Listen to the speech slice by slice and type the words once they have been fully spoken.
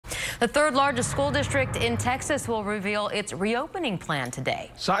The third largest school district in Texas will reveal its reopening plan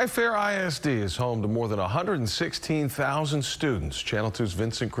today. Cy-Fair ISD is home to more than 116,000 students. Channel 2's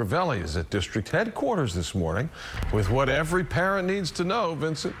Vincent Crivelli is at district headquarters this morning with what every parent needs to know.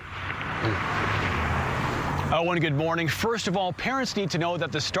 Vincent. Good morning. First of all, parents need to know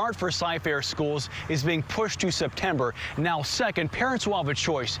that the start for Cy-Fair schools is being pushed to September. Now, second, parents will have a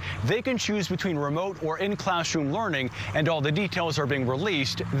choice. They can choose between remote or in-classroom learning, and all the details are being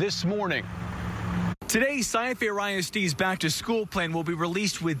released this morning. Today, Cy-Fair ISD's back-to-school plan will be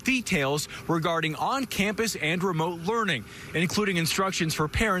released with details regarding on-campus and remote learning, including instructions for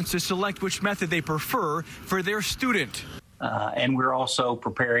parents to select which method they prefer for their student. And we're also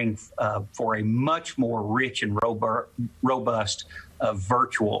preparing for a much more rich and robust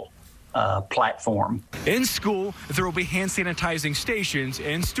virtual platform. In school, there will be hand sanitizing stations,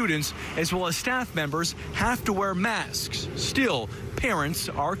 and students, as well as staff members, have to wear masks. Still, parents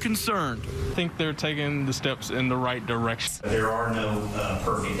are concerned. I think they're taking the steps in the right direction. There are no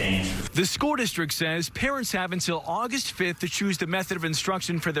perfect answers. The school district says parents have until August 5th to choose the method of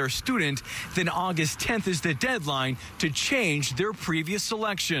instruction for their student. Then August 10th is the deadline to change their previous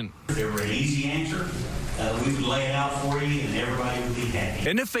selection. If there were an easy answer, we would lay it out for you and everybody would be happy.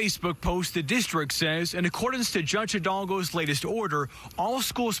 In a Facebook post, the district says, in accordance to Judge Hidalgo's latest order, all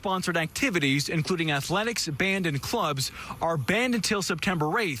school-sponsored activities, including athletics, band, and clubs, are banned until September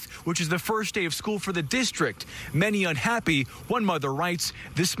 8th, which is the first day of school for the district. Many unhappy. One mother writes,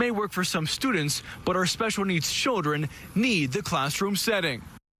 this may work for some students, but our special needs children need the classroom setting.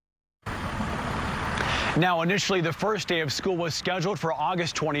 Now, initially, the first day of school was scheduled for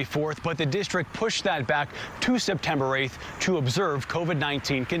August 24th, but the district pushed that back to September 8th to observe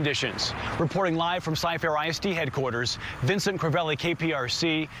COVID-19 conditions. Reporting live from Cy-Fair ISD headquarters, Vincent Crivelli,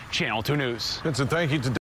 KPRC, Channel 2 News. Vincent, thank you.